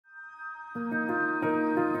Hello,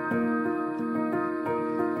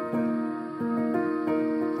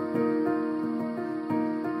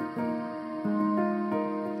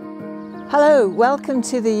 welcome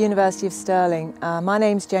to the University of Stirling. My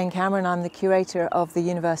name's Jane Cameron, I'm the curator of the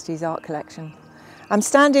university's art collection. I'm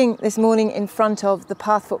standing this morning in front of the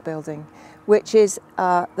Pathfoot building, which is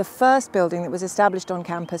the first building that was established on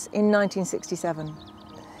campus in 1967.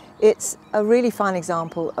 It's a really fine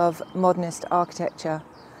example of modernist architecture.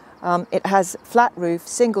 It has flat roof,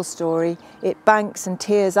 single story, it banks and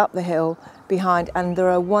tiers up the hill behind, and there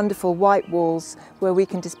are wonderful white walls where we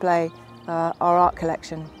can display our art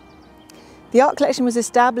collection. The art collection was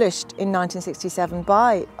established in 1967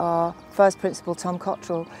 by our first principal, Tom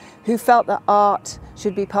Cottrell, who felt that art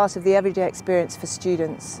should be part of the everyday experience for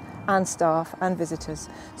students and staff and visitors.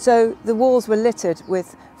 So the walls were littered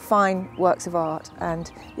with fine works of art,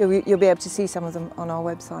 and you'll be able to see some of them on our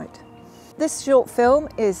website. This short film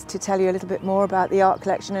is to tell you a little bit more about the art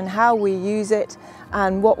collection and how we use it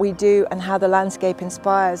and what we do and how the landscape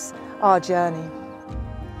inspires our journey.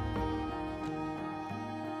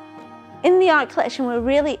 In the art collection, we're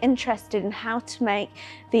really interested in how to make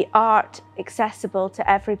the art accessible to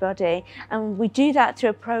everybody, and we do that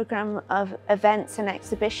through a programme of events and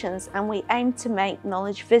exhibitions, and we aim to make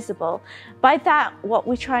knowledge visible. By that, what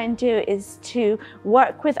we try and do is to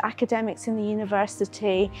work with academics in the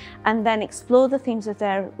university and then explore the themes of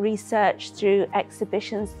their research through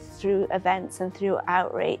exhibitions, through events and through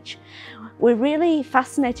outreach. We're really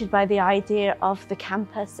fascinated by the idea of the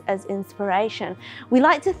campus as inspiration. We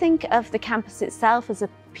like to think of the campus itself as a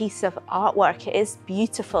piece of artwork. It is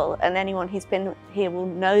beautiful, and anyone who's been here will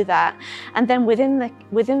know that. And then within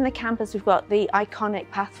the campus we've got the iconic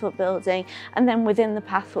Pathfoot building, and then within the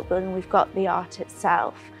Pathfoot building we've got the art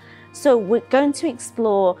itself. So we're going to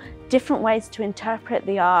explore different ways to interpret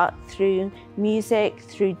the art through music,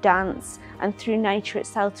 through dance, and through nature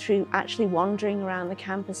itself, through actually wandering around the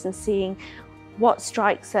campus and seeing what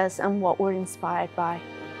strikes us and what we're inspired by.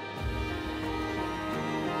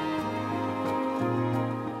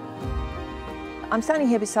 I'm standing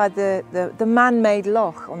here beside the man-made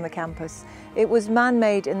loch on the campus. It was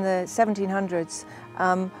man-made in the 1700s,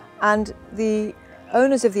 and the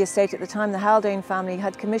owners of the estate at the time, the Haldane family,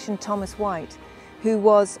 had commissioned Thomas White, who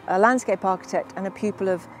was a landscape architect and a pupil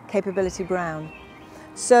of Capability Brown.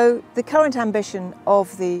 So the current ambition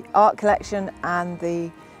of the art collection and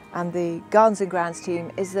the Gardens and Grounds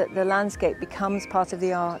team is that the landscape becomes part of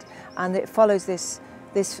the art, and it follows this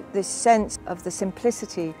sense of the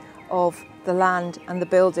simplicity of the land and the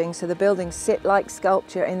buildings. So the buildings sit like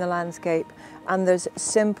sculpture in the landscape, and there's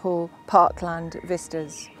simple parkland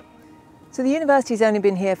vistas. So the university's only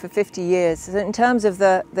been here for 50 years. So in terms of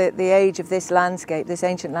the age of this landscape, this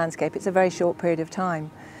ancient landscape, it's a very short period of time.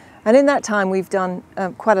 And in that time we've done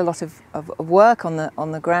quite a lot of work on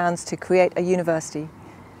the grounds to create a university.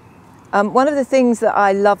 One of the things that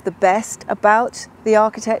I love the best about the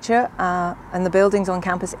architecture and the buildings on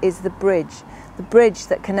campus is the bridge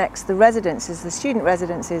that connects the residences, the student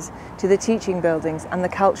residences, to the teaching buildings and the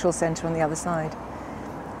cultural centre on the other side.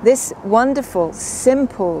 This wonderful,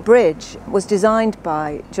 simple bridge was designed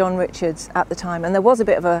by John Richards at the time, and there was a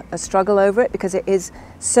bit of a struggle over it because it is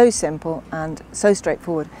so simple and so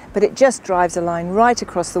straightforward, but it just drives a line right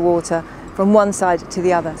across the water from one side to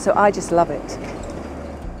the other, so I just love it.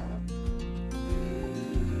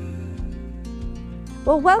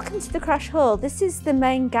 Well, welcome to the Crush Hall. This is the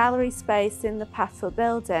main gallery space in the Pathfoot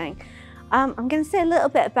building. I'm going to say a little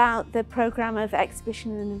bit about the programme of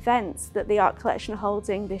exhibition and events that the art collection are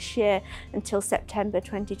holding this year until September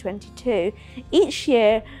 2022. Each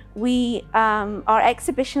year our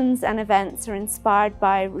exhibitions and events are inspired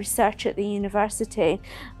by research at the university.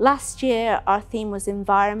 Last year our theme was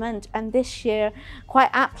environment, and this year,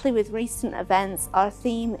 quite aptly with recent events, our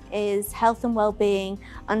theme is health and well-being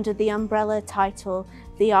under the umbrella title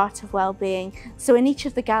The Art of Wellbeing. So in each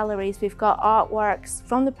of the galleries we've got artworks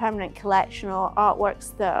from the permanent collection or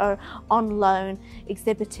artworks that are on loan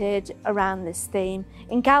exhibited around this theme.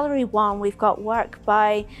 In Gallery 1 we've got work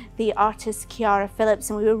by the artist Kiara Phillips,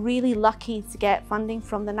 and we were really lucky to get funding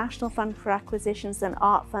from the National Fund for Acquisitions and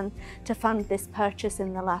Art Fund to fund this purchase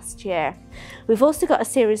in the last year. We've also got a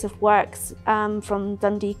series of works from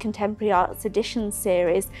Dundee Contemporary Arts Editions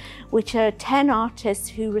series, which are 10 artists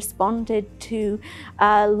who responded to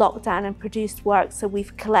lockdown and produced work, so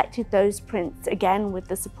we've collected those prints again with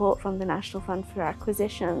the support from the National Fund for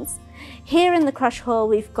Acquisitions. Here in the Crush Hall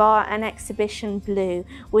we've got an exhibition Blue,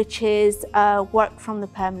 which is work from the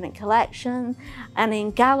permanent collection, and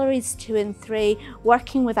in galleries 2 and 3,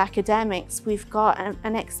 working with academics, we've got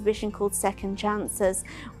an exhibition called Second Chances,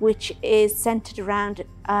 which is centred around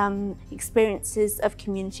experiences of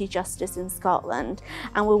community justice in Scotland,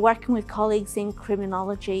 and we're working with colleagues in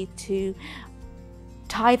criminology to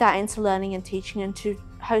tie that into learning and teaching and to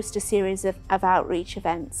host a series of outreach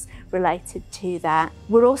events related to that.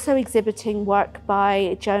 We're also exhibiting work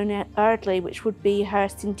by Joan Eardley, which would be her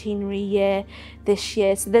centenary year this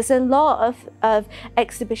year. So there's a lot of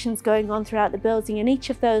exhibitions going on throughout the building, and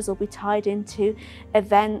each of those will be tied into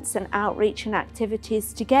events and outreach and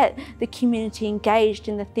activities to get the community engaged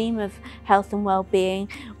in the theme of health and well-being.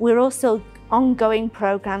 We're also ongoing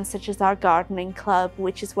programs such as our gardening club,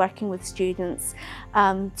 which is working with students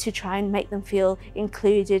to try and make them feel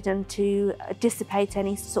included and to dissipate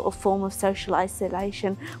any sort of form of social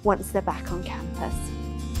isolation once they're back on campus.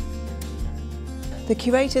 The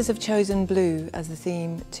curators have chosen Blue as the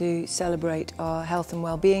theme to celebrate our health and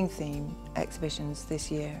well-being theme exhibitions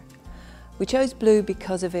this year. We chose Blue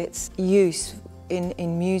because of its use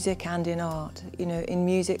in music and in art. You know, in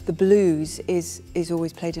music, the blues is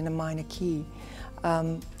always played in a minor key.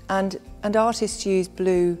 And artists use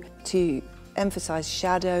blue to emphasize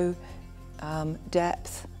shadow,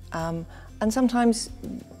 depth, and sometimes,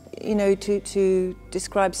 you know, to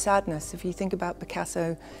describe sadness. If you think about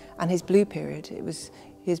Picasso and his blue period, it was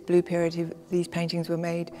his blue period, these paintings were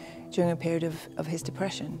made during a period of his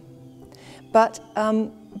depression. But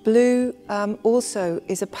blue also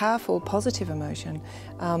is a powerful, positive emotion.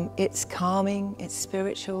 It's calming, it's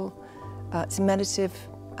spiritual, it's meditative,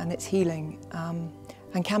 and it's healing,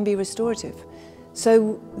 and can be restorative.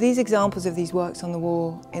 So these examples of these works on the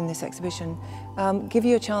wall in this exhibition give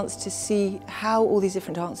you a chance to see how all these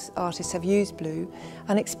different artists have used blue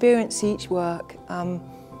and experience each work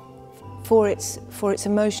for its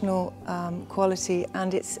emotional quality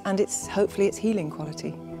and its hopefully its healing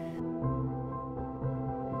quality.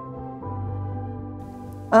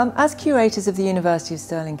 As curators of the University of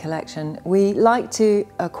Stirling collection, we like to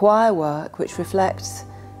acquire work which reflects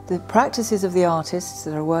the practices of the artists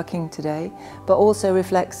that are working today, but also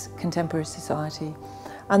reflects contemporary society.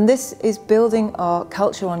 And this is building our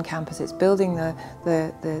culture on campus. It's building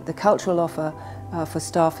the cultural offer for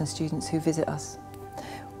staff and students who visit us.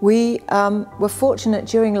 We were fortunate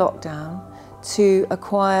during lockdown to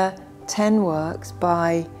acquire 10 works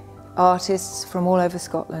by artists from all over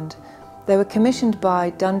Scotland. They were commissioned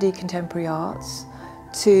by Dundee Contemporary Arts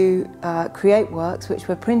to create works which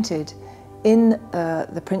were printed in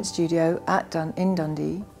the print studio in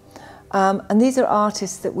Dundee. And these are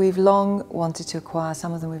artists that we've long wanted to acquire,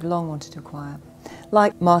 some of them we've long wanted to acquire,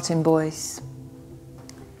 like Martin Boyce,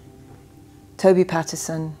 Toby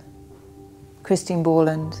Patterson, Christine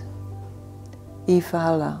Borland, Eve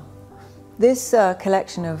Fowler. This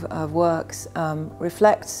collection of works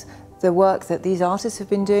reflects the work that these artists have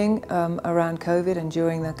been doing around COVID and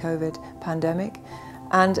during the COVID pandemic.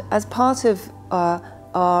 And as part of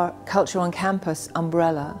our Culture on Campus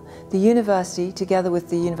umbrella, the university, together with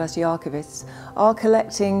the university archivists, are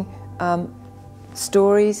collecting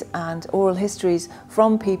stories and oral histories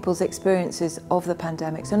from people's experiences of the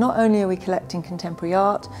pandemic. So not only are we collecting contemporary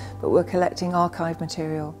art, but we're collecting archive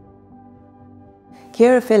material.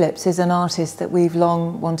 Ciara Phillips is an artist that we've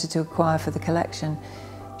long wanted to acquire for the collection.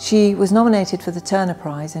 She was nominated for the Turner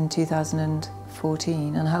Prize in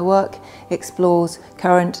 2014, and her work explores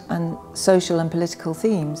current and social and political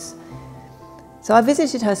themes. So I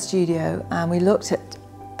visited her studio and we looked at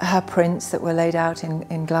her prints that were laid out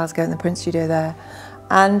in Glasgow in the print studio there,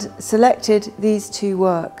 and selected these two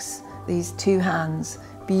works, these two hands,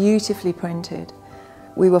 beautifully printed.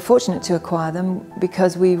 We were fortunate to acquire them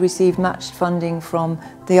because we received matched funding from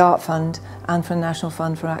the Art Fund and from the National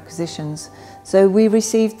Fund for Acquisitions. So we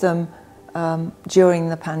received them during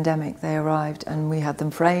the pandemic. They arrived and we had them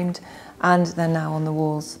framed, and they're now on the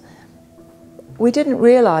walls. We didn't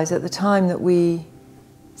realise at the time that we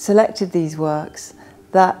selected these works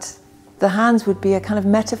that the hands would be a kind of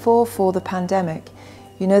metaphor for the pandemic.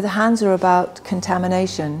 You know, the hands are about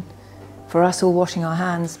contamination, for us all washing our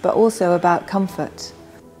hands, but also about comfort.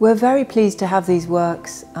 We're very pleased to have these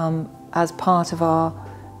works as part of our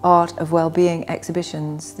Art of Wellbeing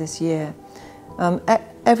exhibitions this year.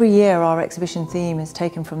 Every year our exhibition theme is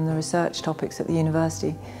taken from the research topics at the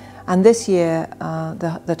university, and this year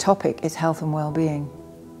the topic is health and well-being.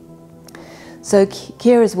 So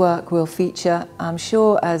Ciara's work will feature, I'm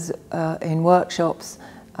sure, as in workshops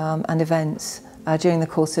and events during the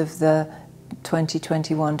course of the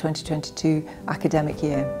 2021-2022 academic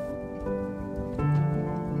year.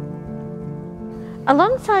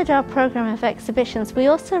 Alongside our programme of exhibitions, we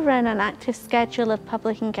also run an active schedule of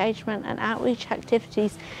public engagement and outreach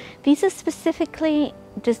activities. These are specifically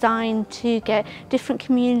designed to get different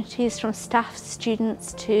communities, from staff,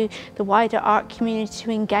 students to the wider art community,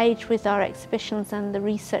 to engage with our exhibitions and the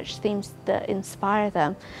research themes that inspire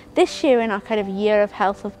them. This year, in our kind of year of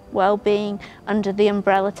health and well-being, under the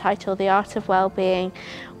umbrella title The Art of Wellbeing,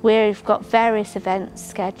 we've got various events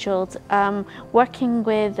scheduled. Working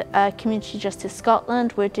with Community Justice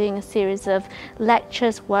Scotland, we're doing a series of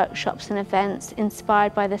lectures, workshops and events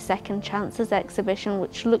inspired by the Second Chances exhibition,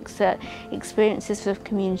 which looks at experiences of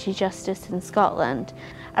community justice in Scotland.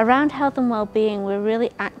 Around health and wellbeing, we're really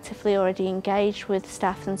actively already engaged with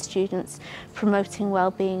staff and students promoting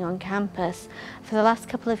wellbeing on campus. For the last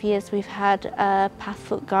couple of years, we've had a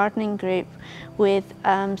Pathfoot gardening group with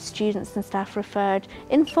students and staff referred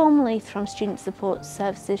informally from student support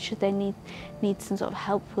services should they need some sort of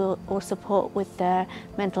help or support with their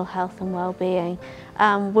mental health and well-being.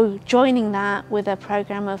 We're joining that with a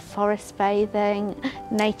programme of forest bathing,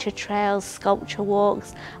 nature trails, sculpture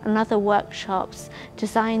walks and other workshops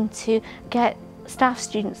designed to get staff,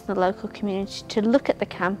 students in the local community to look at the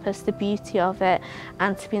campus, the beauty of it,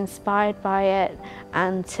 and to be inspired by it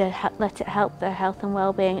and to let it help their health and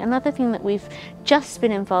well-being. Another thing that we've just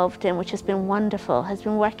been involved in, which has been wonderful, has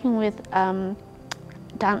been working with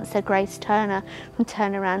dancer Grace Turner from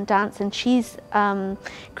Turnaround Dance, and she's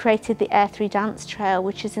created the Air 3 Dance Trail,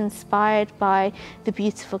 which is inspired by the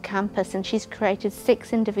beautiful campus, and she's created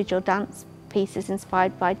 6 individual dance pieces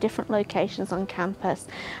inspired by different locations on campus,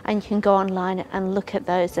 and you can go online and look at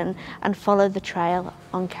those and follow the trail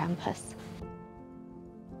on campus.